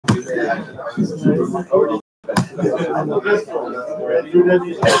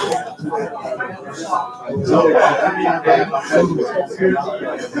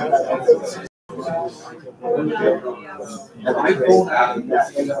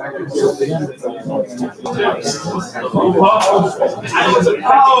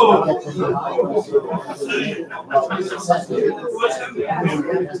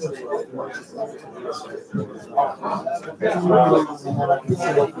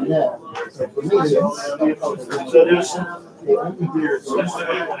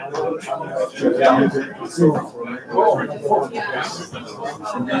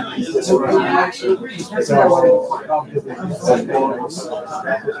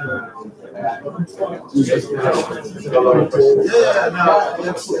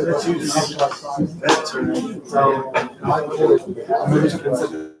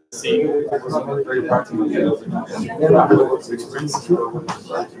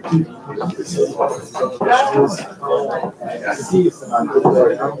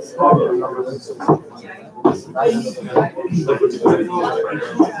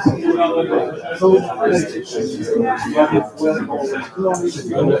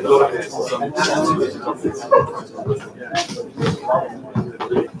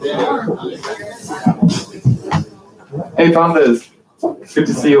Hey founders, good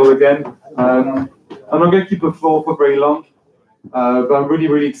to see you all again. I'm not going to keep the floor for very long, but I'm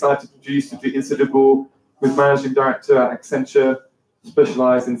really excited to introduce you to Ynse de Boer, who's Managing Director at Accenture,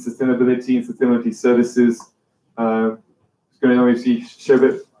 specialized in sustainability and sustainability services. He's going to obviously share a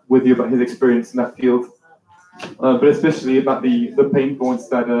bit with you about his experience in that field, but especially about the pain points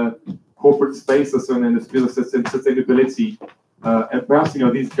that corporate space also in the field of sustainability, and perhaps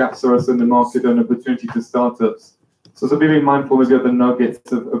these gaps are also in the market and opportunity for startups. So be very mindful maybe of the nuggets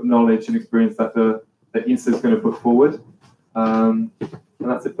of knowledge and experience that Ynse is going to put forward. And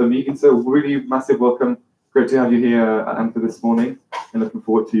that's it for me. And so really massive welcome. Great to have you here at Antler this morning, and looking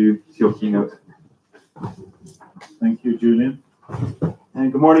forward to your keynote. Thank you, Julian.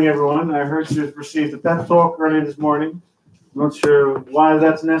 And good morning, everyone. I heard you received a TED talk earlier this morning. I'm not sure why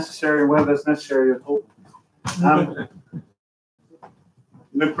that's necessary and whether that's necessary at all. You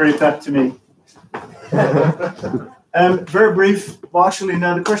look pretty TED to me. Very brief. Well, actually,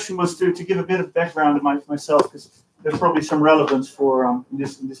 no. The question was to give a bit of background of myself, because there's probably some relevance for in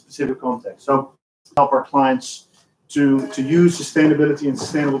this specific context. So, help our clients to use sustainability and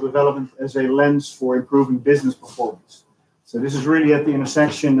sustainable development as a lens for improving business performance. So, this is really at the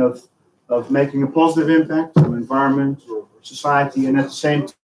intersection of making a positive impact on the environment or society, and at the same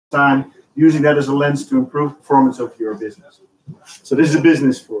time using that as a lens to improve performance of your business. So, this is a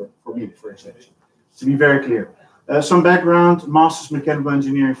business for me, for example. To be very clear. Some background, Master's Mechanical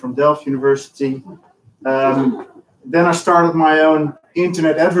Engineering from Delft University. Then I started my own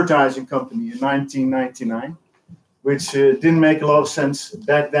internet advertising company in 1999, which didn't make a lot of sense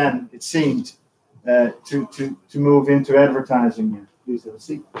back then, it seemed, to move into advertising. Please have a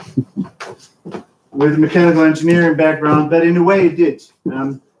seat. With a mechanical engineering background, but in a way it did.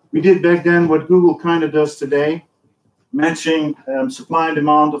 We did back then what Google kind of does today, matching supply and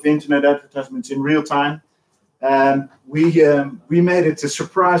demand of internet advertisements in real time. We made it to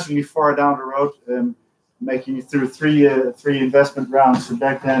surprisingly far down the road, making it through three investment rounds. And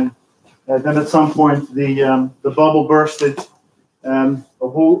back then at some point the bubble bursted. A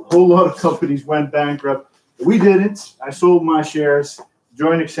whole lot of companies went bankrupt. We didn't. I sold my shares,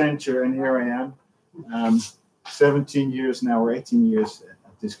 joined Accenture, and here I am. 17 years now, or 18 years at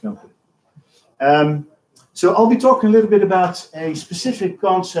this company. So I'll be talking a little bit about a specific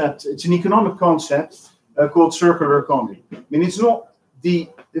concept. It's an economic concept called circular economy. I mean, it's not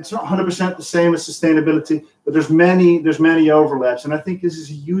 100% the same as sustainability, but there's many overlaps, and I think this is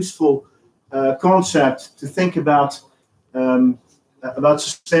a useful concept to think about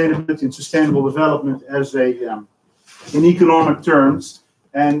sustainability and sustainable development as in economic terms.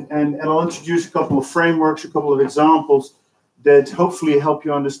 And I'll introduce a couple of frameworks, a couple of examples that hopefully help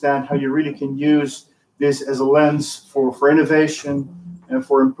you understand how you really can use this as a lens for innovation and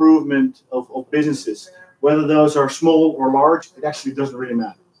for improvement of businesses. Whether those are small or large, it actually doesn't really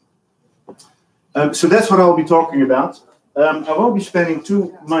matter. So that's what I'll be talking about. I won't be spending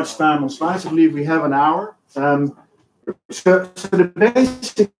too much time on slides. I believe we have an hour. So the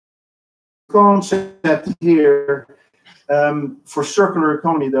basic concept here for circular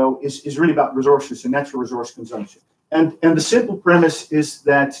economy, though, is really about resources and natural resource consumption. And the simple premise is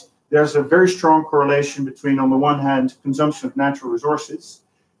that there's a very strong correlation between, on the one hand, consumption of natural resources,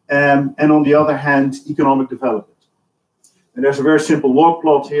 and on the other hand, economic development. And there's a very simple log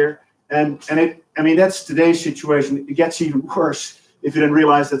plot here. And I mean, that's today's situation. It gets even worse if you then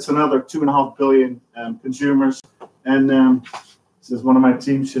realize that's another 2.5 billion consumers. And this is one of my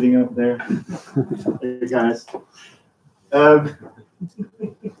team sitting up there. Hey guys. Another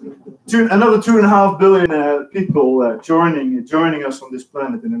 2.5 billion people joining us on this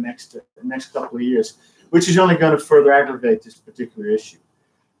planet in the next couple of years, which is only going to further aggravate this particular issue.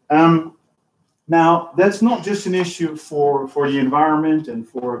 Now, that's not just an issue for the environment and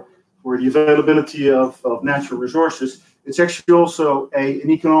for the availability of natural resources. It's actually also an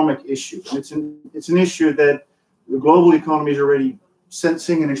economic issue. And it's an issue that the global economy is already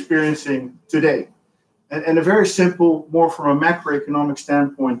sensing and experiencing today. And a very simple, more from a macroeconomic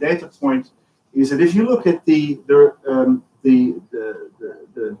standpoint, data point is that if you look at the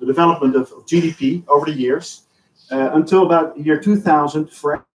development of GDP over the years, until about the year 2000,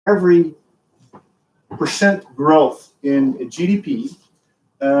 for every percent growth in GDP,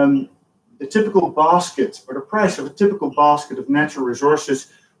 the typical basket, or the price of a typical basket of natural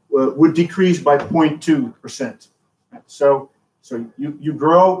resources would decrease by 0.2%. So you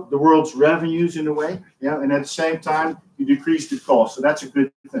grow the world's revenues in a way, yeah, and at the same time you decrease the cost. So that's a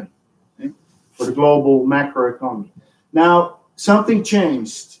good thing, okay, for the global macroeconomy. Now something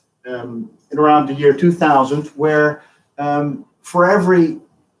changed in around the year 2000, where for every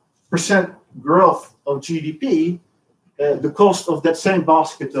percent growth of GDP, the cost of that same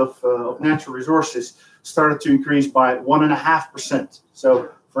basket of natural resources started to increase by 1.5%.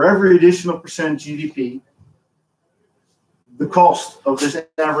 So for every additional percent GDP, the cost of this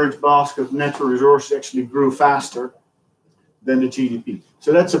average basket of natural resources actually grew faster than the GDP.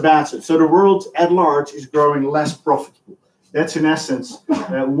 So that's a bad thing. So the world at large is growing less profitable. That's in essence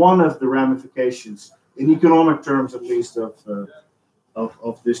one of the ramifications, in economic terms at least,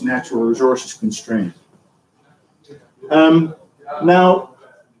 of this natural resources constraint. Now,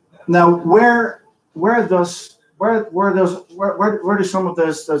 where does some of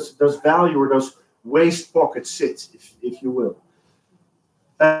those value or those waste pockets sit, if you will?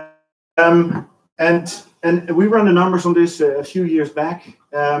 And we run the numbers on this a few years back.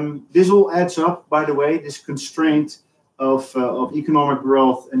 This all adds up, by the way, this constraint of economic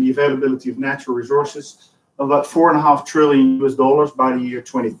growth and the availability of natural resources, of about $4.5 trillion by the year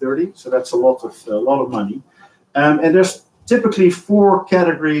 2030. So that's a lot of money. And there's typically 4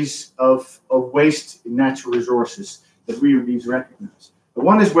 categories of waste in natural resources that we need to recognize. But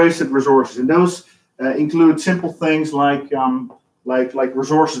one is wasted resources, and those include simple things like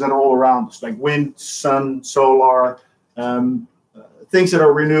resources that are all around us, like wind, sun, solar, things that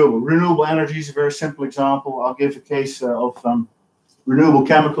are renewable. Renewable energy is a very simple example. I'll give a case of renewable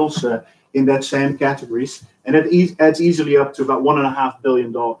chemicals in that same categories, and it adds easily up to about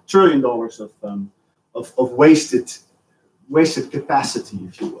 $1.5 trillion of wasted capacity,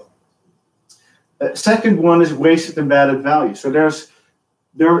 if you will. Second one is wasted embedded value. So there's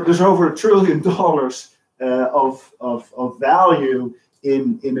over $1 trillion of value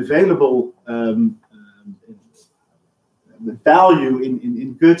in available value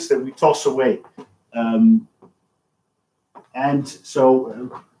in goods that we toss away, and so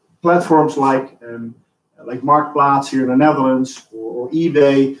platforms like Marktplaats here in the Netherlands or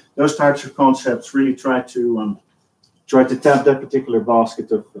eBay, those types of concepts really try to tap that particular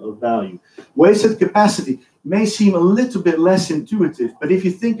basket of value. Wasted capacity may seem a little bit less intuitive, but if you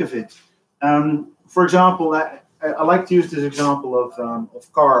think of it, for example, I like to use this example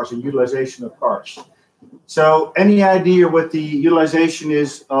of cars and utilization of cars. So any idea what the utilization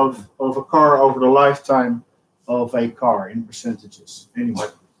is of a car over the lifetime of a car in percentages?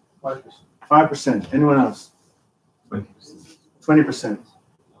 Anyone? 5%. 5%. Anyone else? 20%. 20%.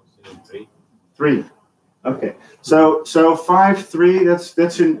 3. Okay. So 5, 3.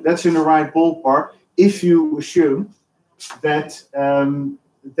 That's in the right ballpark if you assume that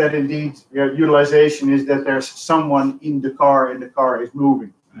that indeed utilization is that there's someone in the car and the car is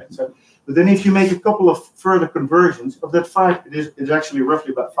moving. Right? So, but then if you make a couple of further conversions of that 5, it is actually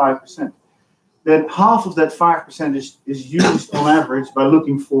roughly about 5%. Then half of that 5% is used on average by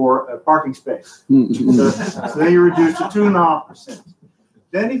looking for a parking space. So then you reduce to 2.5%.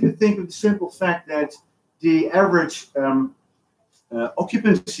 Then if you think of the simple fact that the average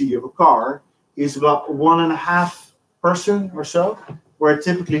occupancy of a car is about 1.5 person or so, where it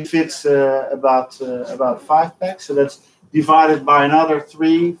typically fits about 5 packs. So that's divided by another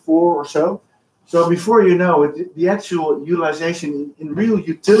 3, 4 or so. So before you know it, the actual utilization in real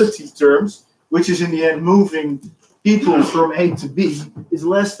utility terms, which is in the end moving people from A to B, is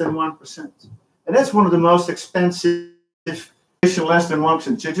less than 1%. And that's one of the most expensive, less than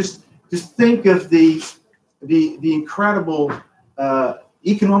 1%. So just think of the incredible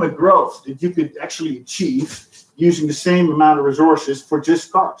economic growth that you could actually achieve using the same amount of resources for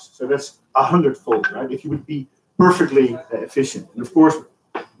just cars. So that's 100-fold, right? If you would be perfectly efficient. And of course,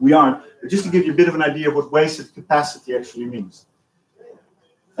 we aren't. But just to give you a bit of an idea of what wasted capacity actually means.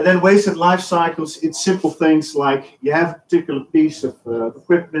 And then wasted life cycles, it's simple things like you have a particular piece of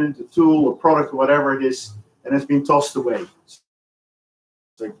equipment, a tool, a product, or whatever it is, and it's been tossed away. It's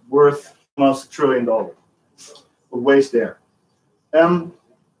like worth almost $1 trillion of waste there.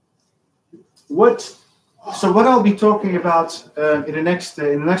 What I'll be talking about in the next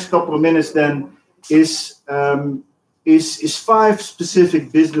couple of minutes then is 5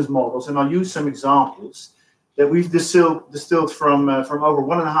 specific business models, and I'll use some examples that we've distilled from over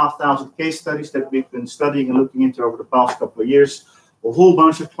 1,500 case studies that we've been studying and looking into over the past couple of years, a whole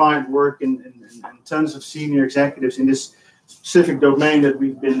bunch of client work and tons of senior executives in this specific domain that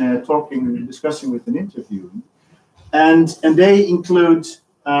we've been talking and discussing with and interviewing. And they include,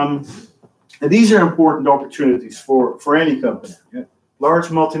 these are important opportunities for any company, yeah? Large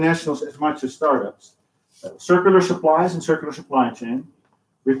multinationals as much as startups, circular supplies and circular supply chain,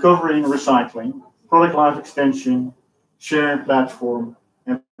 recovery and recycling, product life extension, sharing platform,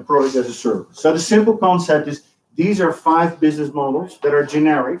 and product as a service. So the simple concept is these are 5 business models that are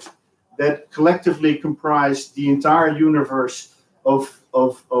generic, that collectively comprise the entire universe of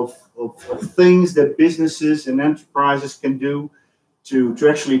things that businesses and enterprises can do to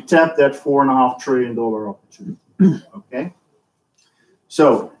actually tap that $4.5 trillion opportunity. Okay.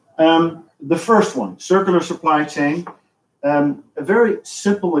 So the first one, circular supply chain, a very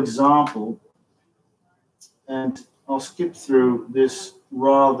simple example. And I'll skip through this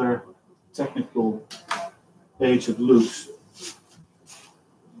rather technical page of loops.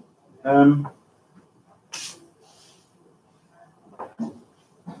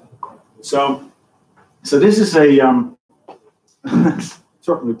 So this is a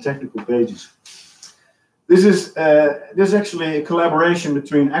talking of technical pages. This is actually a collaboration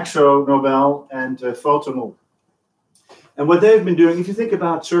between AkzoNobel and Photonol. And what they've been doing, if you think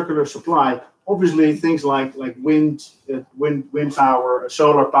about circular supply, obviously things like wind power,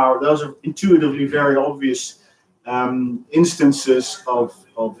 solar power, those are intuitively very obvious instances of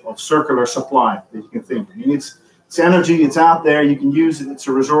circular supply that you can think. I mean, it's energy, it's out there, you can use it, it's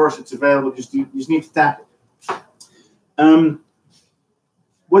a resource, it's available, you just need to tap it.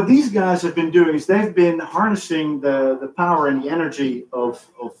 What these guys have been doing is they've been harnessing the power and the energy of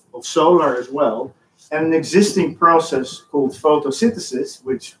solar as well, and an existing process called photosynthesis,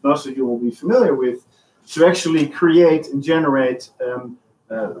 which most of you will be familiar with, to actually create and generate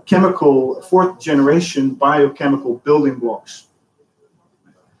chemical, 4th generation biochemical building blocks.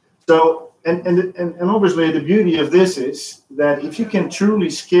 So, and obviously the beauty of this is that if you can truly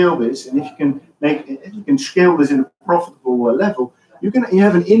scale this, and if you can scale this in a profitable level, you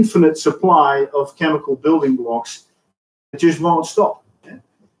have an infinite supply of chemical building blocks that just won't stop.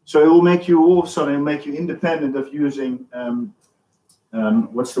 So it will make you all of a sudden make you independent of using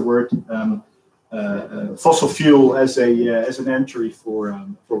fossil fuel as an entry for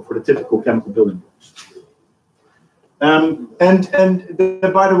the typical chemical building blocks. By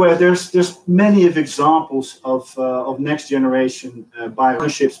the way, there's many of examples of next generation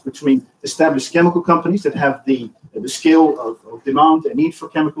partnerships between established chemical companies that have the scale of demand and need for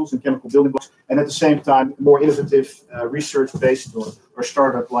chemicals and chemical building blocks, and at the same time more innovative research-based or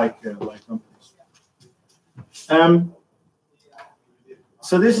startup-like companies.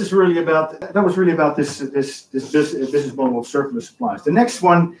 So this is really about this business model of circular supplies. The next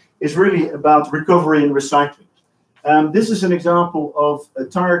one is really about recovery and recycling. This is an example of a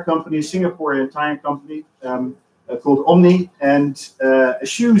tire company, a Singaporean tire company called Omni, and a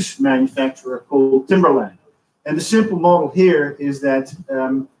shoes manufacturer called Timberland. And the simple model here is that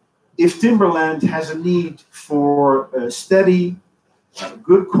if Timberland has a need for steady,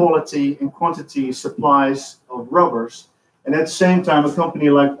 good quality and quantity supplies of rubbers, and at the same time a company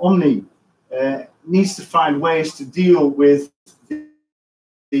like Omni needs to find ways to deal with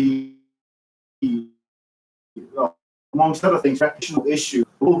the amongst other things, practical issue,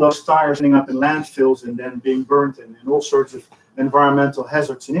 all those tires ending up in landfills and then being burnt and all sorts of environmental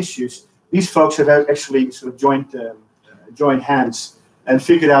hazards and issues. These folks have actually sort of joined hands and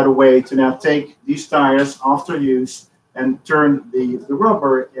figured out a way to now take these tires after use and turn the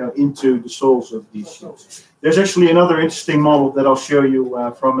rubber into the soles of these shoes. There's actually another interesting model that I'll show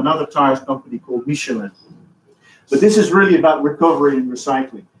you from another tires company called Michelin. But this is really about recovery and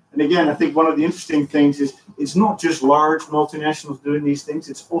recycling. And again, I think one of the interesting things is it's not just large multinationals doing these things.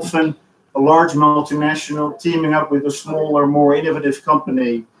 It's often a large multinational teaming up with a smaller, more innovative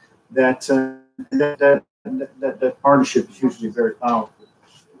company that partnership is usually very powerful.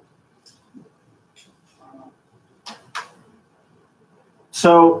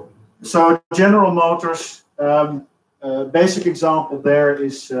 So General Motors, basic example there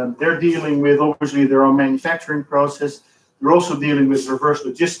is they're dealing with obviously their own manufacturing process. They're also dealing with reverse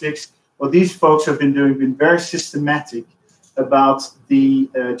logistics. What these folks have been doing, been very systematic about the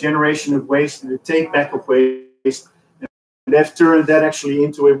generation of waste and the take back of waste. And they've turned that actually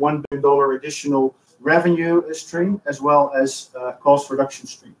into a $1 billion additional revenue stream as well as cost reduction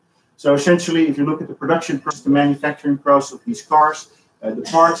stream. So essentially, if you look at the production process, the manufacturing process of these cars, the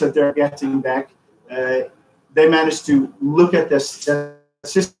parts that they're getting back, they managed to look at this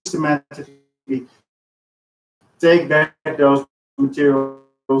systematically, take back those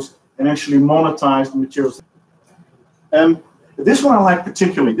materials and actually monetize the materials. This one I like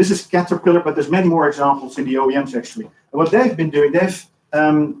particularly. This is Caterpillar, but there's many more examples in the OEMs actually. And what they've been doing, because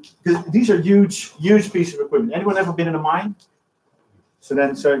these are huge pieces of equipment. Anyone ever been in a mine?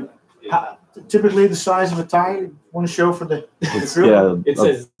 Typically the size of a tire. You want to show for the group? Yeah, it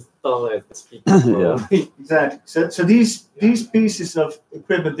says yeah. Exactly. So these pieces of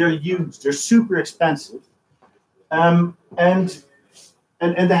equipment, they're huge. They're super expensive. And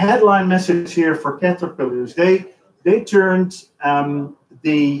the headline message here for Caterpillar is they turned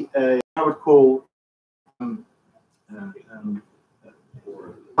the I would call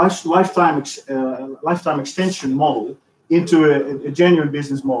lifetime extension model into a genuine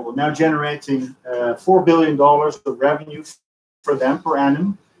business model, now generating $4 billion of revenue for them per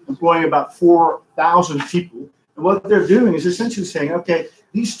annum, employing about 4,000 people. And what they're doing is essentially saying, okay,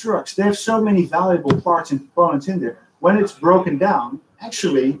 these trucks, they have so many valuable parts and components in there. When it's broken down,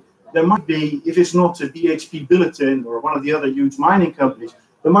 actually, there might be, if it's not a BHP Billiton or one of the other huge mining companies,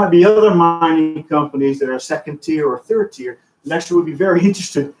 there might be other mining companies that are second tier or third tier and actually would be very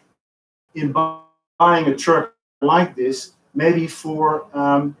interested in buying a truck like this, maybe for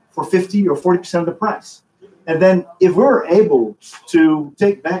 50 or 40% of the price. And then if we're able to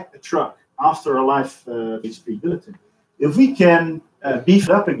take back a truck after a life BHP Billiton, if we can beef it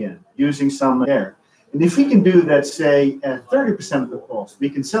up again using some air, and if we can do that, say, at 30% of the cost, we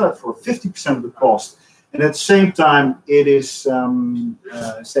can sell it for 50% of the cost, and at the same time, it is,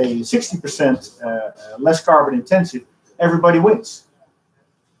 say, 60% less carbon intensive, everybody wins.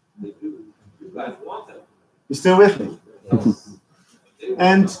 You still with me?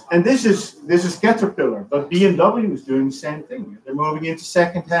 And this is Caterpillar, but BMW is doing the same thing. They're moving into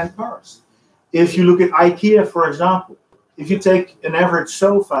second-hand cars. If you look at IKEA, for example, if you take an average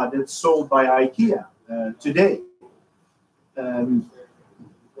sofa that's sold by IKEA today, and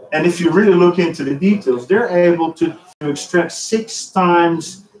if you really look into the details, they're able to extract 6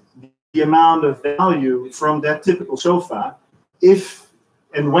 times the amount of value from that typical sofa if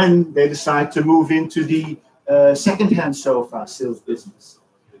and when they decide to move into the second-hand sofa sales business.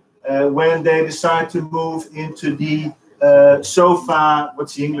 When they decide to move into the sofa,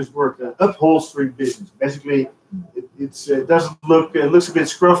 what's the English word? Upholstery business. Basically, it doesn't look, it looks a bit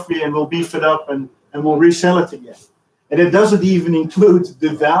scruffy, and we'll beef it up and we'll resell it again. And it doesn't even include the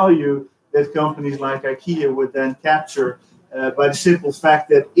value that companies like IKEA would then capture by the simple fact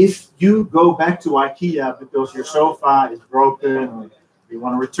that if you go back to IKEA because your sofa is broken or you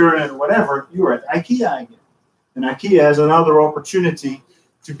want to return it or whatever, you're at IKEA again. And IKEA has another opportunity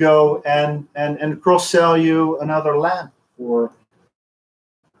to go and cross-sell you another lamp or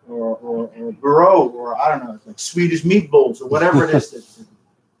bureau, or I don't know, like Swedish meatballs or whatever it is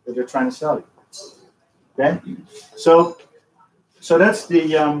that they're trying to sell you. Okay, so that's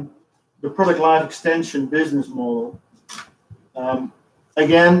the product life extension business model.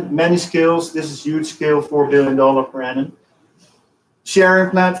 Again, many skills. This is huge scale, $4 billion per annum. Sharing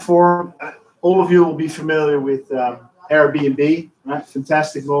platform. All of you will be familiar with Airbnb, right?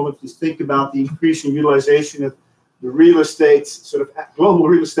 Fantastic model. If you think about the increasing utilization of the real estate, sort of global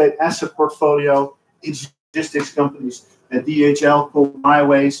real estate asset portfolio, it's logistics companies, DHL called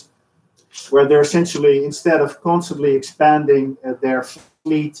Highways, where they're essentially, instead of constantly expanding their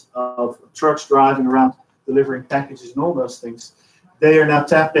fleet of trucks driving around delivering packages and all those things, they are now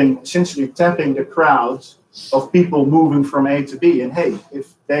essentially tapping the crowds of people moving from A to B. And hey,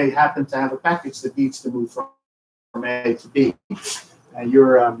 if they happen to have a package that needs to move from A to B,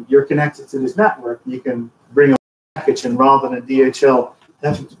 you're connected to this network, you can bring a package, and rather than DHL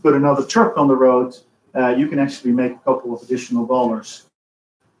having to put another truck on the road, you can actually make a couple of additional dollars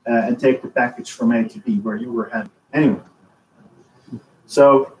and take the package from A to B where you were heading. Anyway,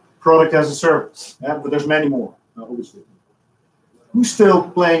 so product as a service, but there's many more, obviously. Who's still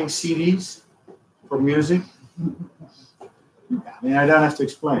playing CDs for music? I mean, I don't have to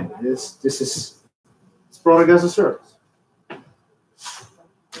explain. It's product as a service.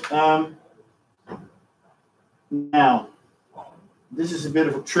 Now, this is a bit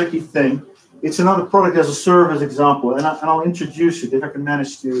of a tricky thing. It's another product as a service example, and I'll introduce it if I can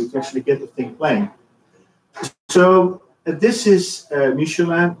manage to actually get the thing playing. So this is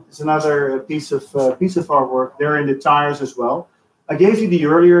Michelin. It's another piece of our work. They're in the tires as well. I gave you the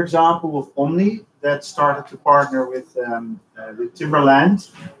earlier example of Omni that started to partner with Timberland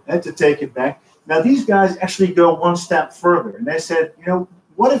to take it back. Now these guys actually go one step further, and they said, you know,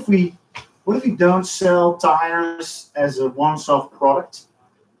 what if we don't sell tires as a once-off product,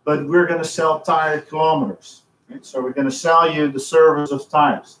 but we're going to sell tire kilometers. Right? So we're going to sell you the service of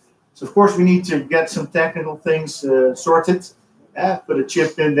tires. So of course we need to get some technical things sorted, put a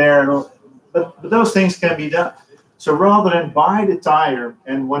chip in there, and all, but those things can be done. So rather than buy the tire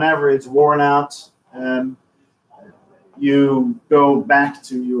and whenever it's worn out, you go back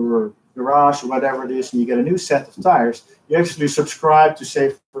to your garage or whatever it is and you get a new set of tires, you actually subscribe to,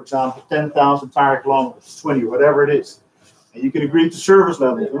 say, for example, 10,000 tire kilometers, 20, whatever it is. And you can agree to service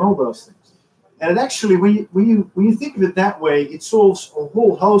levels and all those things. And it actually, when you think of it that way, it solves a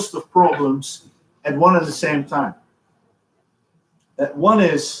whole host of problems at one and the same time. One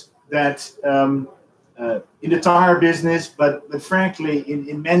is that in the tire business, but frankly,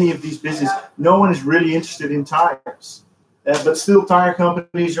 in many of these businesses, no one is really interested in tires. But still, tire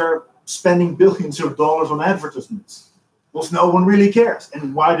companies are spending billions of dollars on advertisements. Well, no one really cares.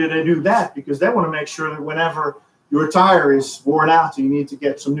 And why do they do that? Because they want to make sure that whenever your tire is worn out and you need to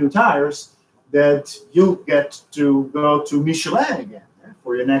get some new tires, that you get to go to Michelin again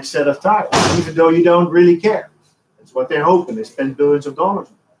for your next set of tires, even though you don't really care. That's what they're hoping. They spend billions of dollars.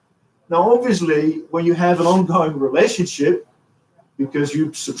 Now, obviously, when you have an ongoing relationship, because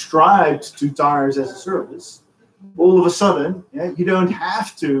you've subscribed to tires as a service, all of a sudden, you don't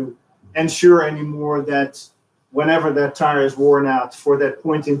have to ensure anymore that whenever that tire is worn out for that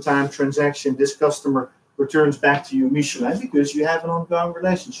point in time transaction, this customer returns back to you Michelin, because you have an ongoing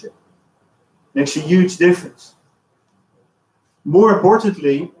relationship. Makes a huge difference. More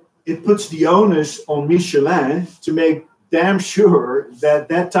importantly, it puts the onus on Michelin to make damn sure that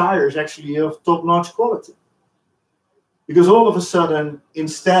that tire is actually of top-notch quality. Because all of a sudden,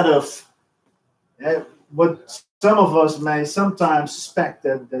 instead of what some of us may sometimes suspect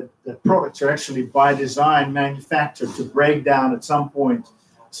that products are actually by design manufactured to break down at some point,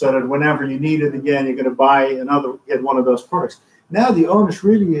 so that whenever you need it again, you're going to get one of those products. Now the onus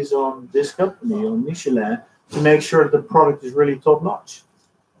really is on this company, on Michelin, to make sure that the product is really top-notch.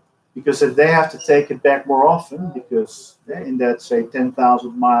 Because if they have to take it back more often, because in that, say,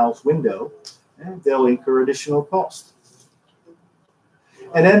 10,000 miles window, they'll incur additional cost.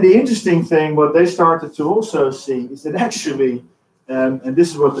 And then the interesting thing, what they started to also see, is that actually, and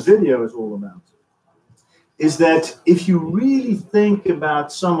this is what the video is all about, is that if you really think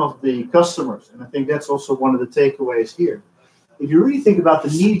about some of the customers, and I think that's also one of the takeaways here, if you really think about the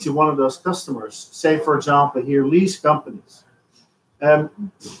needs of one of those customers, say, for example, here, lease companies.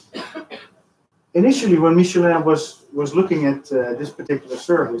 Initially, when Michelin was looking at this particular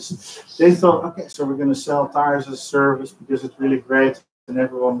service, they thought, okay, so we're going to sell tires as a service because it's really great and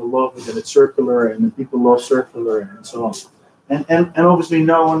everyone will love it and it's circular and people love circular and so on. And obviously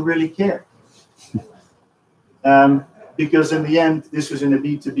no one really cared. Because in the end, this was in a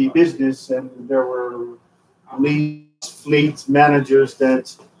B2B business and there were lease fleet managers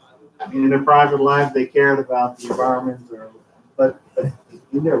that, I mean, in their private life, they cared about the environment, but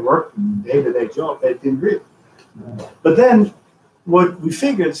in their work, day-to-day job, they didn't really. But then what we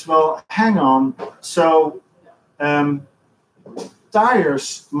figured is, well, hang on, so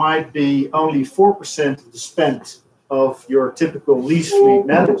tires might be only 4% of the spend of your typical lease fleet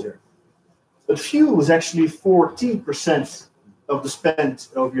manager, but fuel is actually 14% of the spend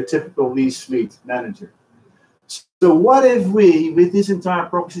of your typical lease fleet manager. So what if we, with this entire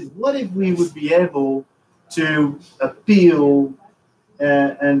proposition, what if we would be able to appeal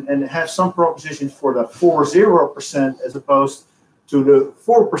and have some propositions for the 40% as opposed to the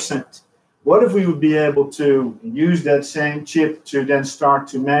 4%? What if we would be able to use that same chip to then start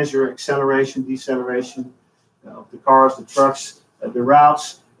to measure acceleration, deceleration of the cars, the trucks, the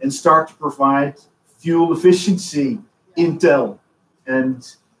routes, and start to provide fuel efficiency intel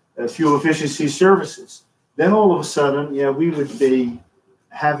and fuel efficiency services? Then all of a sudden, yeah, we would be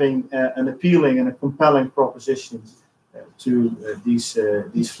having an appealing and a compelling proposition to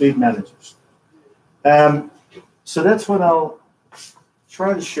these fleet managers. So that's what I'll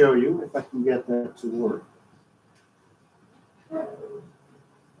try to show you, if I can get that to work.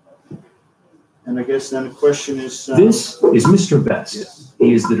 And I guess then the question is... This is Mr. Best. Yes.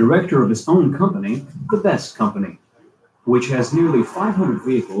 He is the director of his own company, The Best Company. which has nearly 500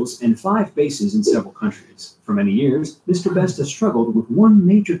 vehicles and 5 bases in several countries. For many years, Mr. Best has struggled with one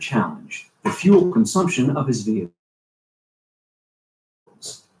major challenge: the fuel consumption of his vehicles.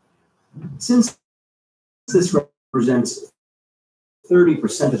 Since this represents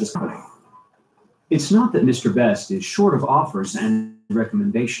 30% of his company, it's not that Mr. Best is short of offers and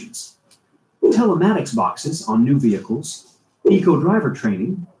recommendations. Telematics boxes on new vehicles, eco-driver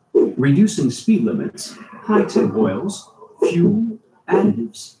training, reducing speed limits, high-tech oils, fuel,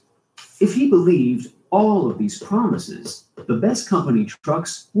 additives. If he believed all of these promises, the Best Company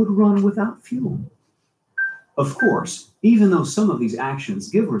trucks would run without fuel. Of course, even though some of these actions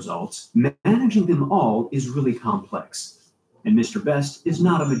give results, managing them all is really complex. And Mr. Best is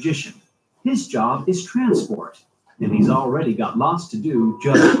not a magician. His job is transport, and he's already got lots to do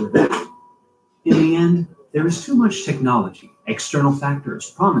just with that. In the end, there is too much technology, external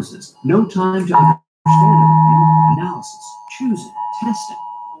factors, promises, no time to understand everything, analysis, choosing, testing.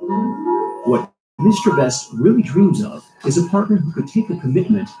 What Mr. Best really dreams of is a partner who could take a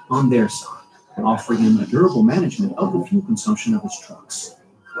commitment on their side, offering him a durable management of the fuel consumption of his trucks.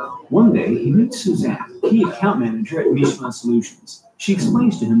 One day, he meets Suzanne, key account manager at Michelin Solutions. She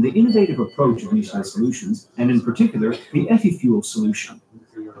explains to him the innovative approach of Michelin Solutions, and in particular, the EFI-Fuel solution.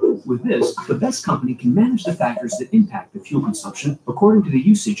 With this, the Best Company can manage the factors that impact the fuel consumption according to the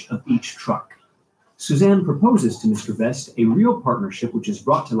usage of each truck. Suzanne proposes to Mr. Best a real partnership which is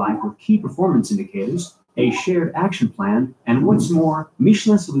brought to life with key performance indicators, a shared action plan, and what's more,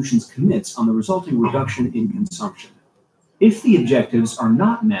 Michelin Solutions commits on the resulting reduction in consumption. If the objectives are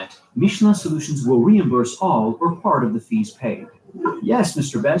not met, Michelin Solutions will reimburse all or part of the fees paid. Yes,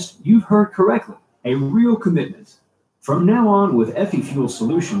 Mr. Best, you've heard correctly. A real commitment. From now on, with EFI-Fuel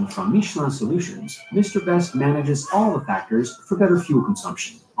solution from Michelin Solutions, Mr. Best manages all the factors for better fuel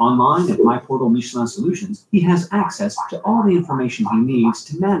consumption. Online at my portal Michelin Solutions, he has access to all the information he needs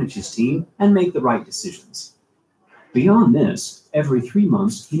to manage his team and make the right decisions. Beyond this, every 3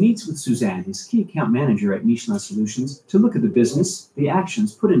 months, he meets with Suzanne, his key account manager at Michelin Solutions, to look at the business, the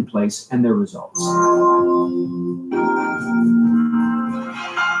actions put in place, and their results.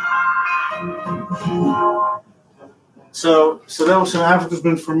 So that was an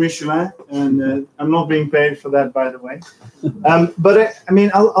advertisement for Michelin, and I'm not being paid for that, by the way. But I mean,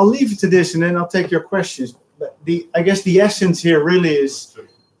 I'll leave it to this, and then I'll take your questions. But I guess the essence here really is,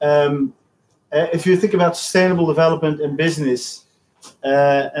 if you think about sustainable development and business,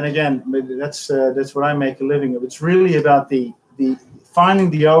 and again, that's what I make a living of. It's really about the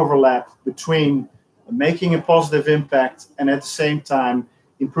finding the overlap between making a positive impact and at the same time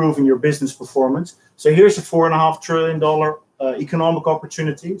improving your business performance. So here's a $4.5 trillion economic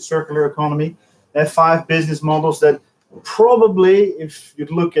opportunity, circular economy. There are 5 business models that probably, if you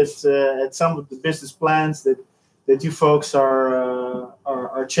look at some of the business plans that you folks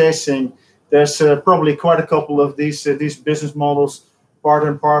are chasing, there's probably quite a couple of these business models, part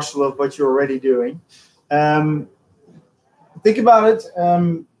and parcel of what you're already doing. Think about it.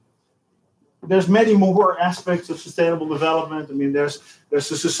 There's many more aspects of sustainable development. I mean, there's a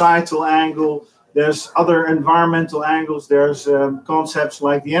societal angle. There's other environmental angles. There's concepts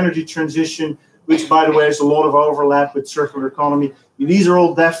like the energy transition, which, by the way, has a lot of overlap with circular economy. These are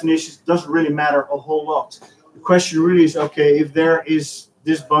all definitions. It doesn't really matter a whole lot. The question really is, okay, if there is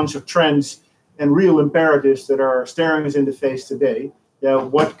this bunch of trends and real imperatives that are staring us in the face today,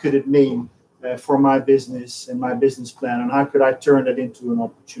 what could it mean for my business and my business plan, and how could I turn that into an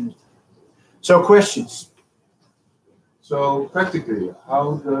opportunity? So, questions? So practically,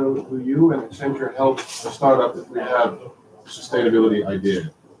 how do you and Accenture help a startup if we have a sustainability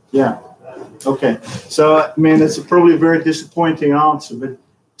idea? Yeah. Okay. So I mean, it's probably a very disappointing answer, but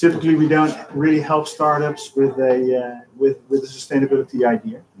typically we don't really help startups with a sustainability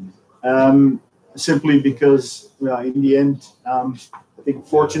idea, simply because in the end, I think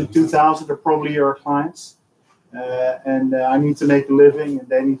Fortune 2000 are probably our clients. And I need to make a living, and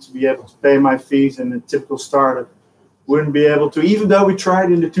they need to be able to pay my fees, and a typical startup wouldn't be able to, even though we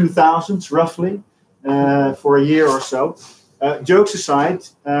tried in the 2000s roughly for a year or so. Jokes aside,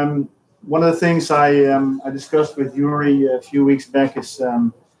 one of the things I discussed with Yuri a few weeks back is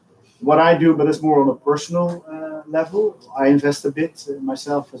what I do, but it's more on a personal level. I invest a bit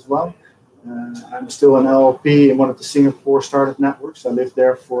myself as well. I'm still an LLP in one of the Singapore startup networks. I lived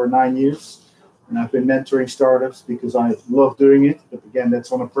there for 9 years. And I've been mentoring startups because I love doing it. But again, that's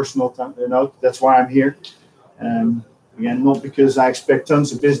on a personal note. That's why I'm here. Again, not because I expect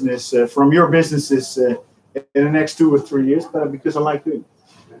tons of business from your businesses in the next 2 or 3 years, but because I like doing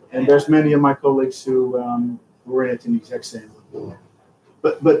it. And there's many of my colleagues who are in it in the exact same way.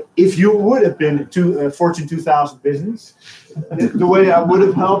 But if you would have been a Fortune 2000 business, the way I would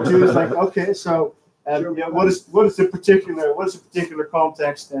have helped you is like, okay, so what is the particular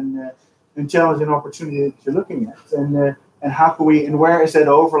context and challenge and opportunity that you're looking at, and how can we, and where is that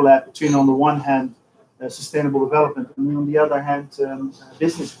overlap between, on the one hand, sustainable development, and on the other hand,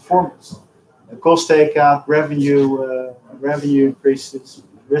 business performance, cost takeout, revenue increases,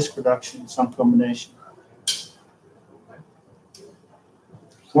 risk reduction, some combination.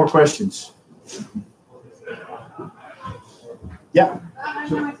 More questions? Yeah.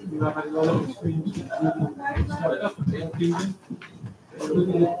 So you have had a lot of experience in startup and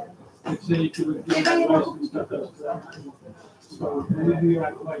let's say you could give advice on startups. So what would be your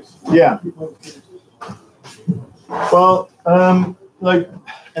advice? Yeah. Well, and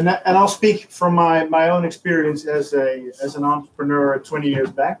I'll speak from my own experience as an entrepreneur 20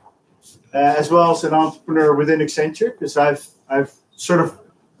 years back, as well as an entrepreneur within Accenture, because I've sort of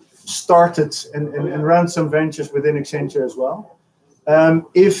started and run some ventures within Accenture as well.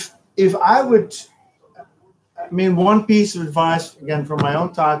 If I would, I mean, one piece of advice again from my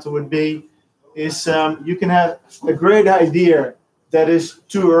own title would be, is you can have a great idea that is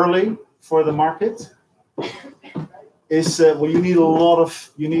too early for the market. Well,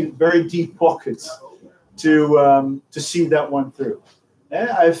 you need very deep pockets to see that one through.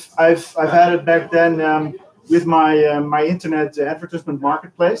 Yeah, I've had it back then with my internet advertisement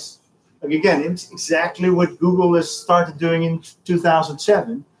marketplace. Like again, it's exactly what Google has started doing in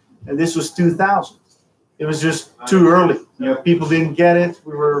 2007, and this was 2000. It was just too early. People didn't get it.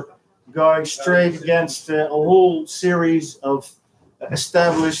 We were going straight against a whole series of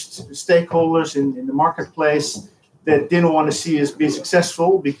established stakeholders in the marketplace that didn't want to see us be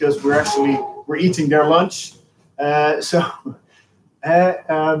successful because we're eating their lunch.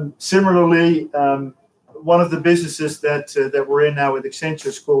 Similarly, one of the businesses that we're in now with Accenture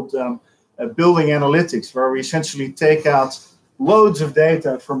is called building analytics, where we essentially take out loads of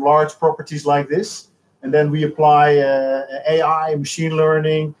data from large properties like this, and then we apply AI, machine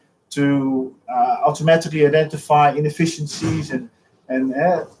learning to automatically identify inefficiencies and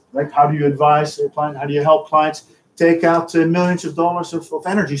like how do you advise a client, how do you help clients take out millions of dollars of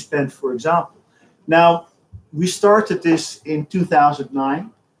energy spent, for example. Now, we started this in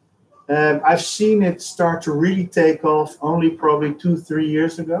 2009. I've seen it start to really take off only probably 2-3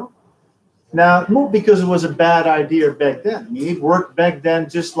 years ago. Now, not because it was a bad idea back then. I mean, it worked back then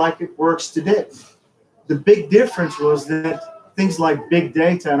just like it works today. The big difference was that things like big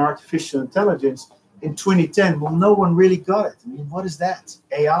data and artificial intelligence in 2010, well, no one really got it. I mean, what is that?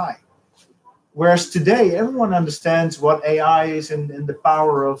 AI. Whereas today, everyone understands what AI is and the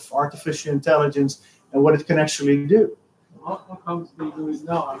power of artificial intelligence and what it can actually do. How come they do it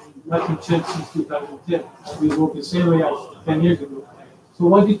now? I mean, nothing changed since 2010. We work the same way as 10 years ago. So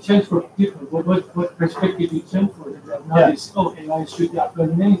what did change for people? What perspective did change for them? Now it's, AI should be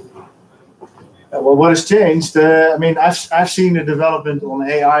applying anything. Well, what has changed? I mean, I've seen the development on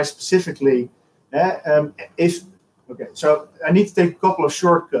AI specifically. So I need to take a couple of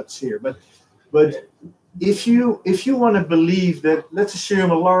shortcuts here, but if you want to believe that, let's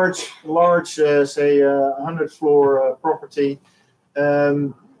assume a large say 100-floor property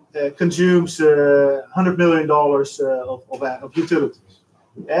consumes $100 million of utilities,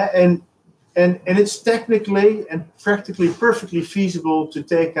 and it's technically and practically perfectly feasible to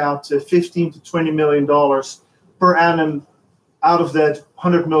take out $15 to $20 million per annum out of that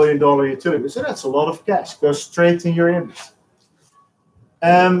 $100 million utility. So that's a lot of cash, goes straight in your inbox.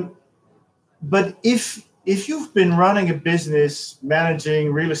 But if you've been running a business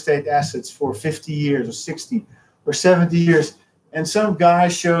managing real estate assets for 50 years or 60 or 70 years, and some guy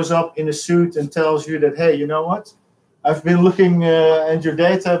shows up in a suit and tells you that, hey, you know what? I've been looking at your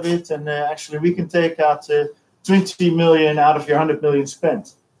data a bit, and actually we can take out 20 million out of your 100 million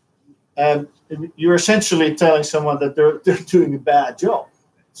spent. And you're essentially telling someone that they're doing a bad job.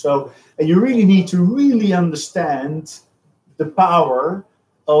 So, and you really need to really understand the power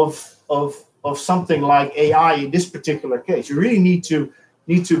of something like AI in this particular case. You really need to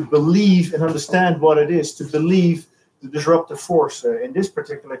believe and understand what it is to believe the disruptive force in this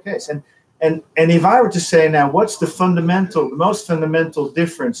particular case. And if I were to say now, what's the most fundamental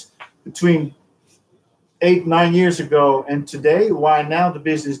difference between 8-9 years ago and today, why now the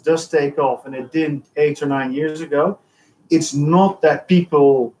business does take off and it didn't 8 or 9 years ago, it's not that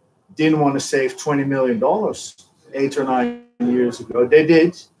people didn't want to save $20 million 8 or 9 years ago. They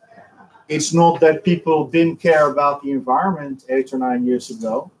did. It's not that people didn't care about the environment 8 or 9 years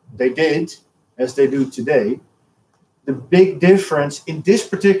ago. They did, as they do today. The big difference in this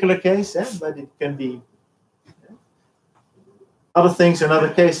particular case, but it can be, other things and other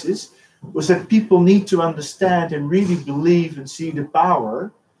cases, was that people need to understand and really believe and see the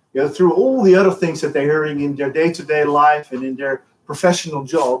power, through all the other things that they're hearing in their day-to-day life and in their professional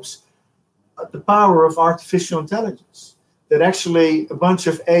jobs, the power of artificial intelligence. That actually a bunch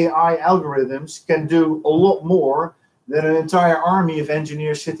of AI algorithms can do a lot more than an entire army of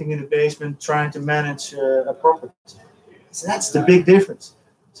engineers sitting in the basement trying to manage a property. So that's the big difference.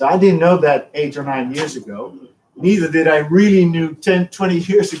 So I didn't know that 8 or 9 years ago. Neither did I really knew 10, 20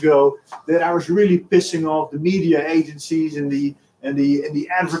 years ago that I was really pissing off the media agencies and the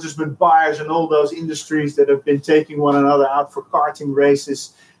advertisement buyers and all those industries that have been taking one another out for karting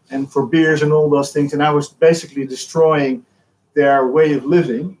races and for beers and all those things. And I was basically destroying their way of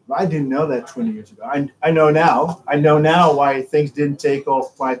living. I didn't know that 20 years ago. I know now. I know now why things didn't take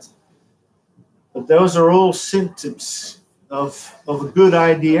off quite. But those are all symptoms of a good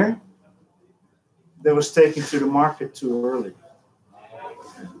idea that was taken to the market too early.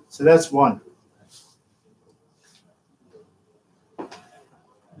 So that's one.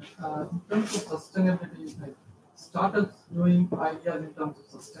 In terms of sustainability, like startups doing ideas in terms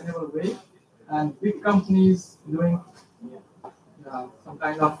of sustainable way, and big companies doing some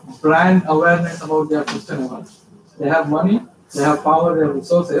kind of brand awareness about their sustainable. They have money, they have power, they have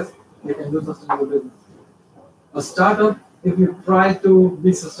resources, they can do sustainable business. A startup, if you try to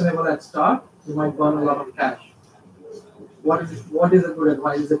be sustainable at start, you might burn a lot of cash. What is a good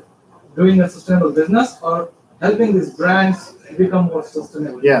advice? Is it doing a sustainable business or helping these brands become more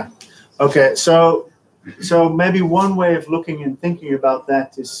sustainable? Yeah. Okay. So maybe one way of looking and thinking about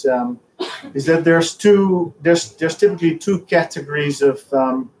that is that there's typically two categories of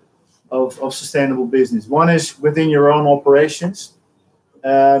sustainable business. One is within your own operations.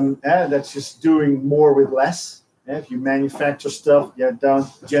 That's just doing more with less. If you manufacture stuff, don't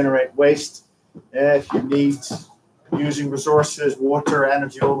generate waste. If you need using resources, water,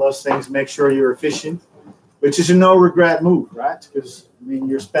 energy, all those things, make sure you're efficient, which is a no regret move, right? Because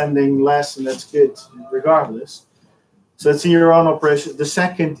you're spending less and that's good regardless. So it's in your own operation. The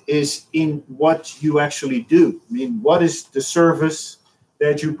second is in what you actually do. What is the service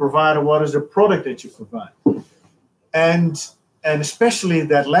that you provide or what is the product that you provide? And especially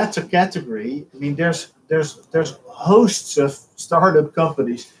that latter category, there's hosts of startup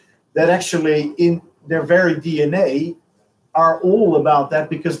companies that actually in their very DNA are all about that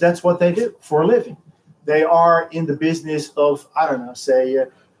because that's what they do for a living. They are in the business of, say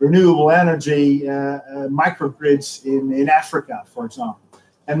renewable energy microgrids in Africa, for example,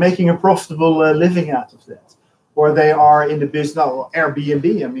 and making a profitable living out of that. Or they are in the business of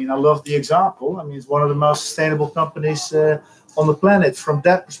Airbnb. I love the example. It's one of the most sustainable companies on the planet. From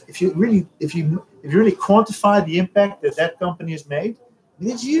that, if you really quantify the impact that company has made,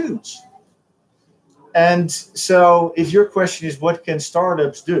 it's huge. And so, if your question is what can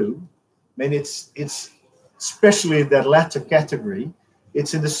startups do, it's especially that latter category.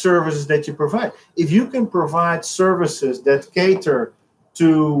 It's in the services that you provide. If you can provide services that cater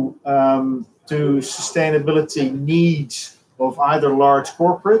to sustainability needs of either large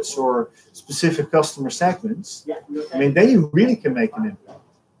corporates or specific customer segments, then you really can make an impact.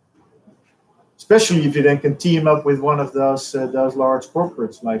 Especially if you then can team up with one of those large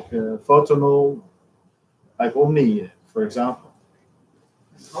corporates like Photonol, like Omni, for example.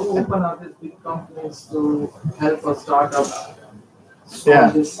 How open are these big companies to help a startup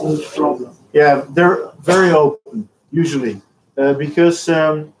solve this huge problem? Yeah, they're very open usually because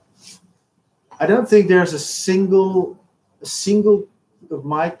I don't think there's a single of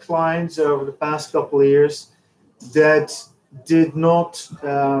my clients over the past couple of years that did not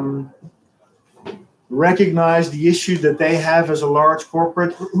recognize the issue that they have as a large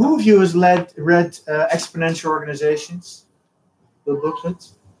corporate. Who of you has read Exponential Organizations, the booklet?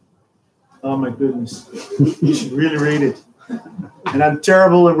 Oh my goodness, you should really read it. And I'm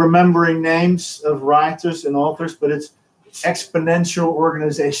terrible at remembering names of writers and authors, but it's Exponential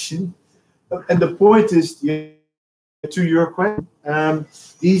Organization. And the point is, to your question,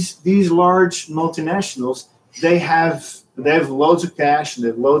 these large multinationals, they have loads of cash and they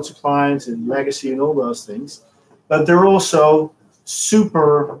have loads of clients and legacy and all those things, but they're also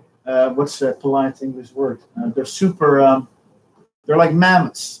super. What's a polite English word? They're super. They're like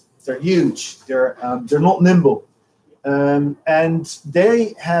mammoths. They're huge. They're not nimble, and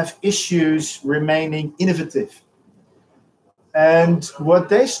they have issues remaining innovative. And what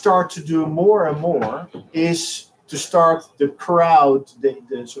they start to do more and more is to start the crowd, the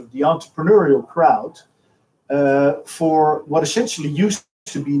sort of the entrepreneurial crowd, for what essentially used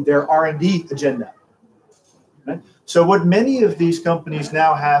to be their R&D agenda. Right? So what many of these companies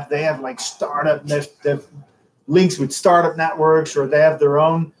now have, they have like startup, they've links with startup networks, or they have their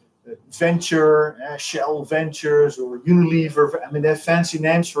own venture, Shell Ventures or Unilever. I mean, they have fancy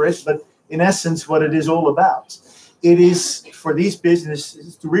names for it, but in essence, what it is all about, it is for these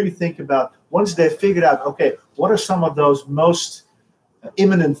businesses to really think about, once they've figured out, okay, what are some of those most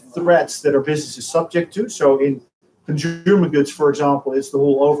imminent threats that our business is subject to? So in consumer goods, for example, it's the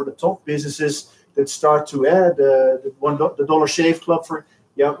whole over-the-top businesses that start to add the Dollar Shave Club, for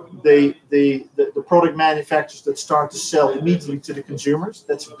the product manufacturers that start to sell immediately to the consumers.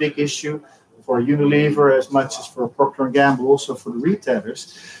 That's a big issue for Unilever as much as for Procter & Gamble, also for the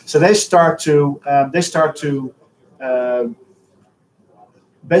retailers. So they start to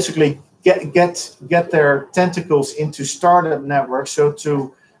basically get their tentacles into startup networks, so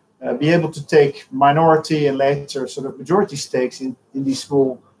to be able to take minority and later sort of majority stakes in these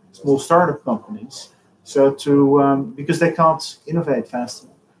small startup companies. So to because they can't innovate fast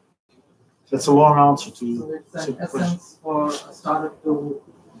enough. That's a long answer to. So it's an essence for a startup to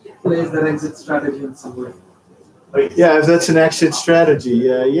place their exit strategy in some way. Yeah, if that's an exit strategy,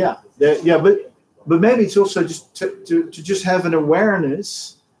 but maybe it's also just to just have an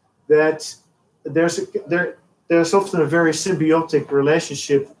awareness that there's often a very symbiotic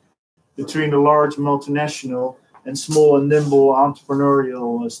relationship between a large multinational and small and nimble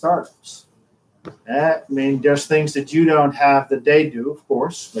entrepreneurial startups. I mean, there's things that you don't have that they do, of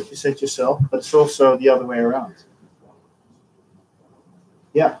course, like you said yourself, but it's also the other way around.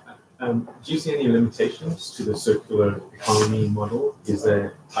 Yeah. Do you see any limitations to the circular economy model?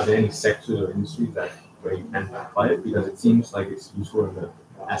 Are there any sectors or industries where you can't apply it? Because it seems like it's useful in the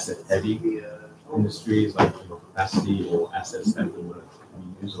asset-heavy industries, like capacity or assets that we would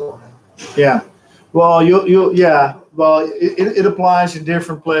use. Yeah. Well, it applies in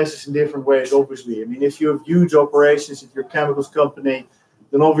different places in different ways, obviously. I mean, if you have huge operations, if you're a chemicals company,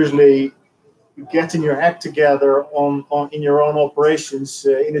 then obviously getting your act together in your own operations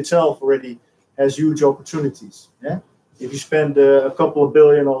in itself already has huge opportunities. Yeah. If you spend a couple of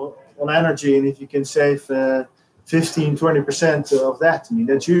billion on energy, and if you can save 15-20% of that, I mean,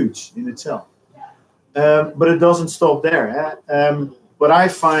 that's huge in itself. But it doesn't stop there. What I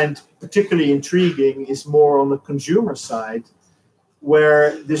find particularly intriguing is more on the consumer side,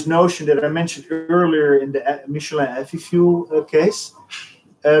 where this notion that I mentioned earlier in the Michelin Effie Fuel case,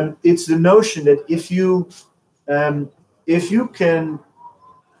 it's the notion that if you can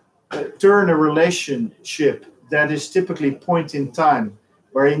turn a relationship that is typically point in time,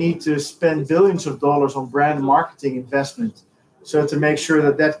 where you need to spend billions of dollars on brand marketing investment, so to make sure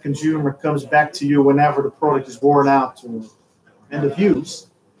that that consumer comes back to you whenever the product is worn out or end of use.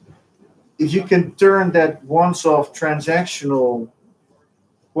 If you can turn that once-off transactional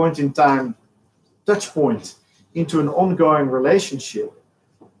point in time touch point into an ongoing relationship,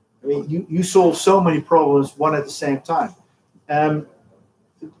 I mean, you solve so many problems one at the same time. The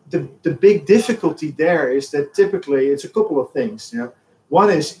big difficulty there is that typically it's a couple of things. One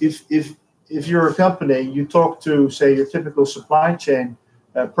is if you're a company, you talk to, say, your typical supply chain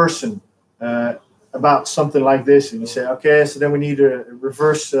person about something like this, and you say, okay, so then we need a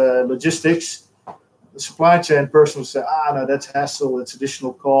reverse logistics. The supply chain person will say, no, that's hassle, it's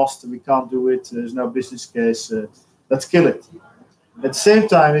additional cost, and we can't do it, there's no business case, let's kill it. At the same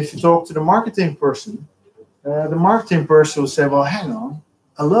time, if you talk to the marketing person will say, well, hang on,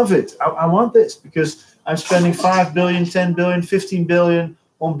 I love it, I want this, because I'm spending 5 billion, 10 billion, 15 billion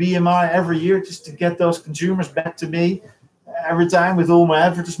on BMI every year just to get those consumers back to me every time with all my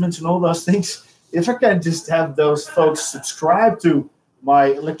advertisements and all those things. If I can just have those folks subscribe to my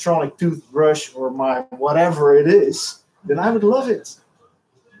electronic toothbrush or my whatever it is, then I would love it.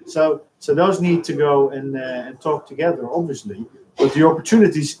 So those need to go and talk together, obviously. But the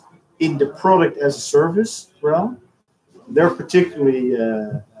opportunities in the product as a service realm, they're particularly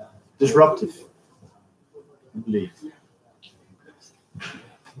disruptive, I believe.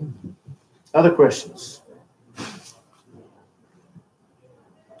 Other questions?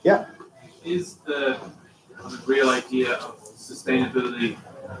 Yeah. Is the real idea of sustainability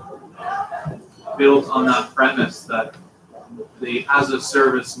built on that premise that the as a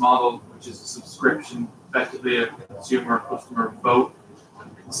service model, which is a subscription, effectively a consumer customer vote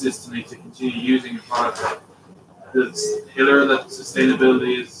consistently to continue using a product, this pillar that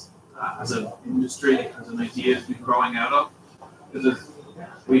sustainability is as an industry, as an idea, has been growing out of? Because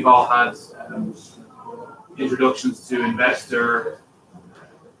we've all had introductions to investor.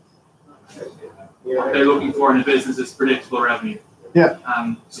 What they're looking for in a business is predictable revenue. Yeah.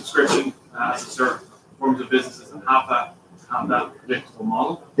 Subscription as a certain forms of businesses that have that predictable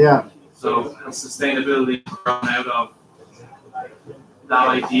model. Yeah. So as sustainability grown out of that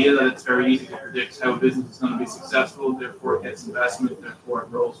idea that it's very easy to predict how a business is going to be successful, therefore it gets investment, therefore it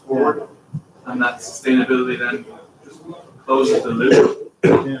rolls forward, and that sustainability then just closes the loop.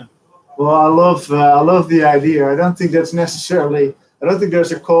 Yeah. Well, I love the idea. I don't think that's necessarily. I don't think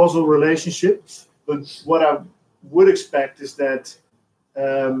there's a causal relationship, but what I would expect is that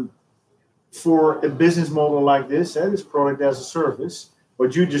for a business model like this, this product as a service,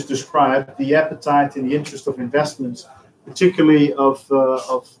 what you just described, the appetite and the interest of investments, particularly of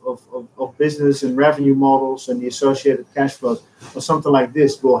business and revenue models and the associated cash flows, or something like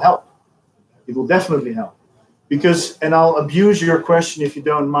this will help. It will definitely help. Because, and I'll abuse your question if you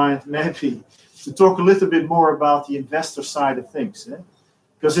don't mind, maybe, to talk a little bit more about the investor side of things.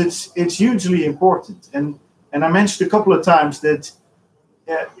 Because it's hugely important. And I mentioned a couple of times that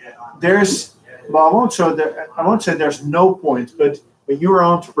there's, well, I won't say there's no point, but you're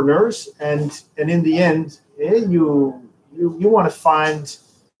entrepreneurs, and in the end, you want to find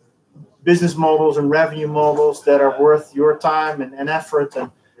business models and revenue models that are worth your time and effort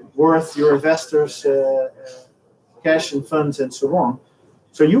and worth your investors' cash and funds and so on.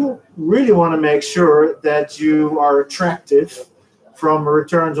 So you really want to make sure that you are attractive from a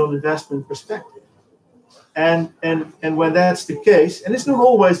returns on investment perspective. And when that's the case, and it's not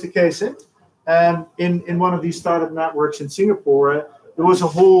always the case, in one of these startup networks in Singapore, there was a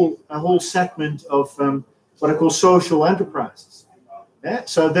whole segment of what I call social enterprises.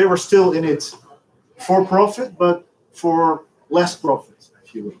 So they were still in it for profit, but for less profit,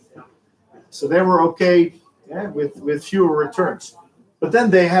 if you will. So they were okay with fewer returns. But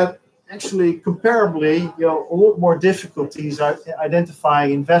then they had actually comparably, a lot more difficulties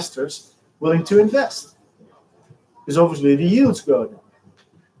identifying investors willing to invest, because obviously the yields go down.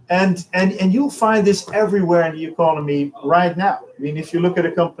 And you'll find this everywhere in the economy right now. I mean, if you look at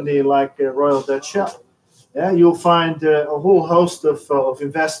a company like Royal Dutch Shell, you'll find a whole host of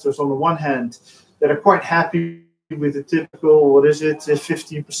investors on the one hand that are quite happy with the typical,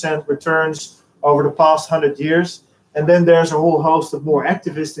 15% returns over the past 100 years. And then there's a whole host of more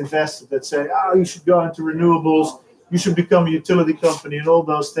activist investors that say, you should go into renewables, you should become a utility company and all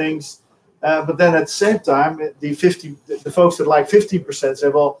those things. But then at the same time, the folks that like 15% say,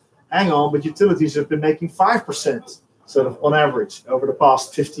 well, hang on, but utilities have been making 5% sort of on average over the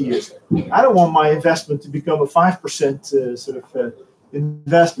past 50 years. I don't want my investment to become a 5%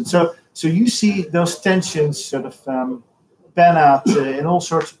 investment. So you see those tensions sort of pan out in all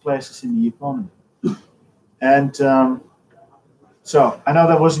sorts of places in the economy. And so I know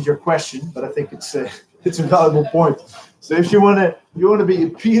that wasn't your question, but I think it's a valuable point. So if you want to be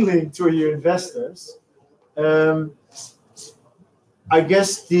appealing to your investors, I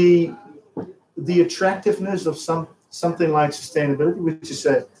guess the attractiveness of something like sustainability, which is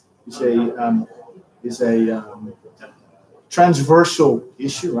a transversal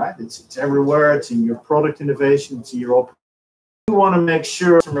issue, right? It's everywhere. It's in your product innovation. It's in your operation. You want to make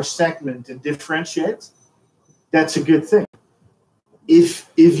sure from a segment and differentiate. That's a good thing. If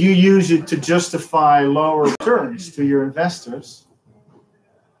you use it to justify lower returns to your investors,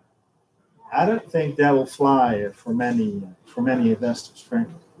 I don't think that will fly for many investors,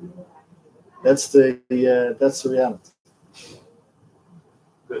 frankly. That's the reality.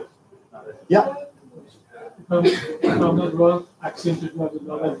 Good. Yeah. If I'm not wrong, Accenture does a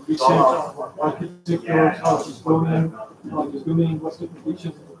lot of research on architecture, how it's going, what's the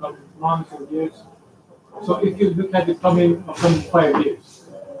predictions in the coming months or years. So if you look at the coming 5 years,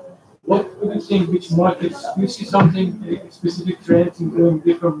 what do you think, which markets, do you see something, specific trends in doing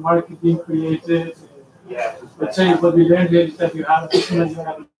different market being created? Let's say what we learned here is that you have a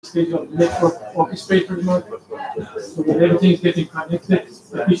stage of network orchestrator market, so that everything is getting connected,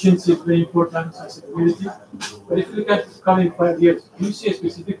 efficiency is very important, accessibility. But if you look at the coming 5 years, do you see a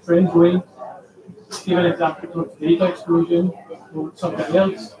specific trend going, give an example towards data explosion or something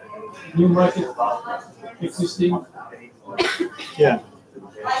else, new market, existing? Yeah.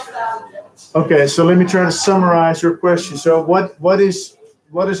 Okay, so let me try to summarize your question. So what is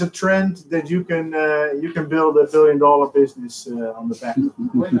a trend that you can build $1 billion business on the back of?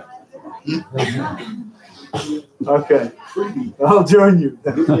 Okay, I'll join you.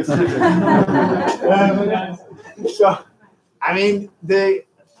 So, I mean,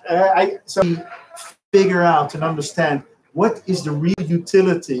 so figure out and understand what is the real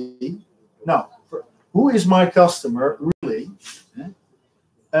utility. No, who is my customer really?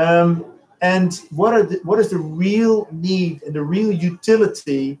 And what is the real need and the real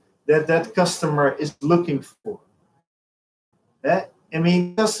utility that customer is looking for? I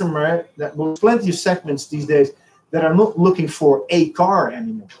mean, customer, that well, plenty of segments these days that are not looking for a car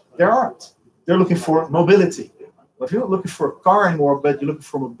anymore. There aren't. They're looking for mobility, Well, if you're not looking for a car anymore, but you're looking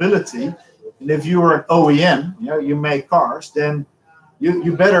for mobility, and if you're an OEM, you make cars, then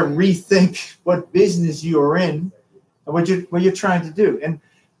you better rethink what business you are in and what you're trying to do.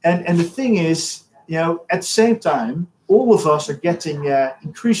 And the thing is, at the same time, all of us are getting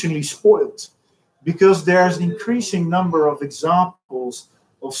increasingly spoiled, because there's an increasing number of examples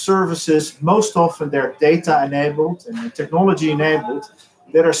of services, most often they're data enabled and technology enabled,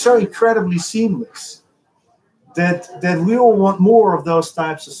 that are so incredibly seamless that we all want more of those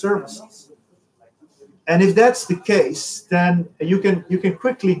types of services. And if that's the case, then you can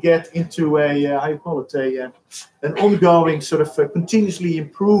quickly get into an ongoing sort of continuously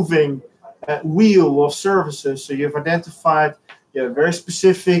improving wheel of services. So you've identified a very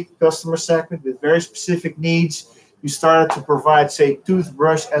specific customer segment with very specific needs. You started to provide, say,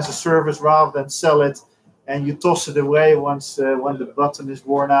 toothbrush as a service rather than sell it, and you toss it away once when the button is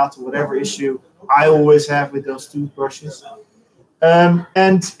worn out or whatever issue I always have with those toothbrushes.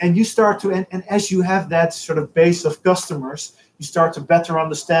 And you start to, and as you have that sort of base of customers, you start to better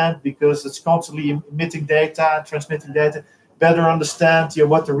understand, because it's constantly emitting data and transmitting data, better understand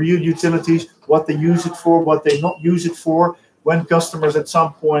what the real utilities, what they use it for, what they not use it for. When customers at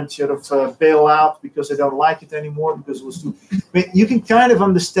some point sort of bail out because they don't like it anymore because it was too, but you can kind of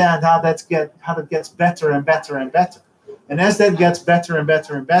understand how that gets better and better and better. And as that gets better and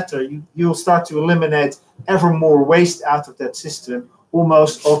better and better, you'll start to eliminate ever more waste out of that system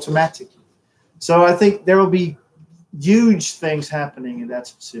almost automatically. So I think there will be huge things happening in that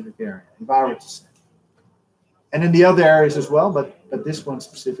specific area, if I were to say. And in the other areas as well, but this one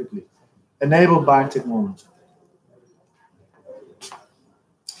specifically, enabled by technology.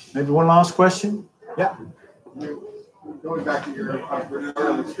 Maybe one last question? Yeah. Going back to your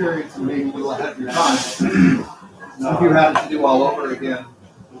entrepreneurial experience and being a little ahead of your time, if you had to do all over again,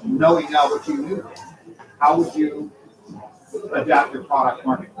 knowing now what you knew, how would you adapt your product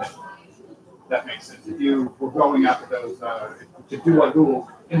market fit? That makes sense. If you were going after those to do what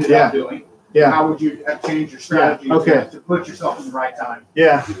Google ended up doing, how would you have changed your strategy to put yourself in the right time?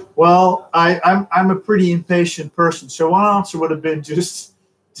 Yeah. Well, I'm a pretty impatient person, so one answer would have been just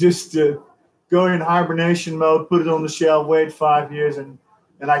go in hibernation mode, put it on the shelf, wait 5 years, and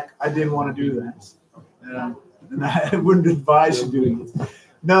I didn't want to do that. And I wouldn't advise you doing it.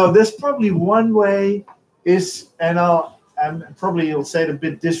 No, there's probably one way is, and you'll say it a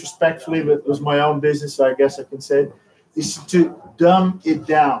bit disrespectfully, but it was my own business, so I guess I can say it, is to dumb it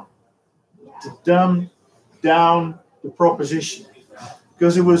down. To dumb down the proposition.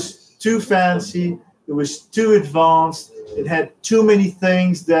 Because it was too fancy, it was too advanced, it had too many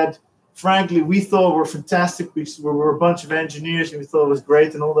things that, frankly, we thought were fantastic. We were a bunch of engineers and we thought it was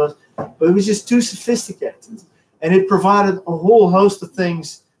great and all that, but it was just too sophisticated. And it provided a whole host of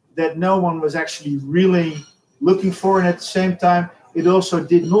things that no one was actually really looking for. And at the same time, it also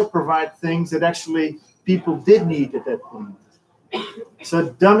did not provide things that actually people did need at that point. So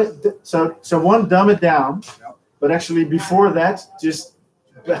dumb it down, but actually before that, just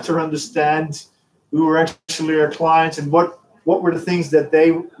better understand who were actually our clients and what were the things that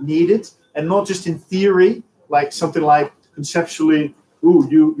they needed, and not just in theory, like something like conceptually,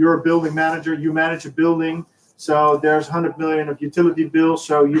 you're a building manager, you manage a building, so there's 100 million of utility bills,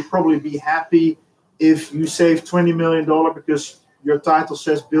 so you'd probably be happy if you save $20 million because your title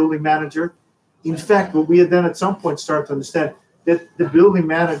says building manager. In fact, what we had then at some point start to understand that the building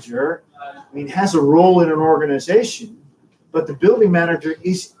manager, has a role in an organization, but the building manager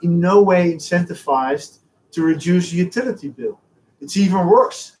is in no way incentivized to reduce a utility bill. It's even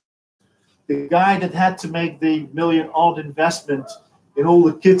worse. The guy that had to make the million-odd investment in all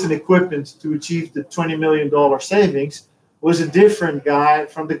the kit and equipment to achieve the $20 million savings was a different guy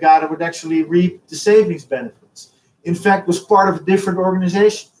from the guy that would actually reap the savings benefits. In fact, was part of a different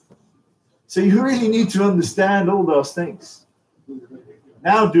organization. So you really need to understand all those things.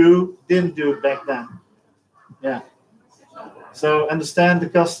 Now didn't do it back then. Yeah. So understand the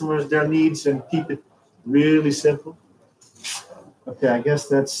customers, their needs, and keep it really simple. Okay, I guess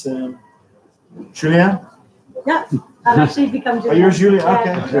that's Julien? Yeah, I've actually become Julia. Oh, you're Julia? Yeah,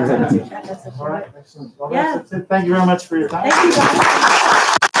 Okay. All right, excellent. Well, that's it. Thank you very much for your time. Thank you, guys.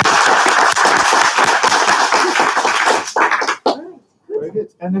 Very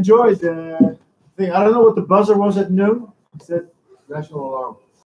good. And enjoy the thing. I don't know what the buzzer was at noon. It said National alarm.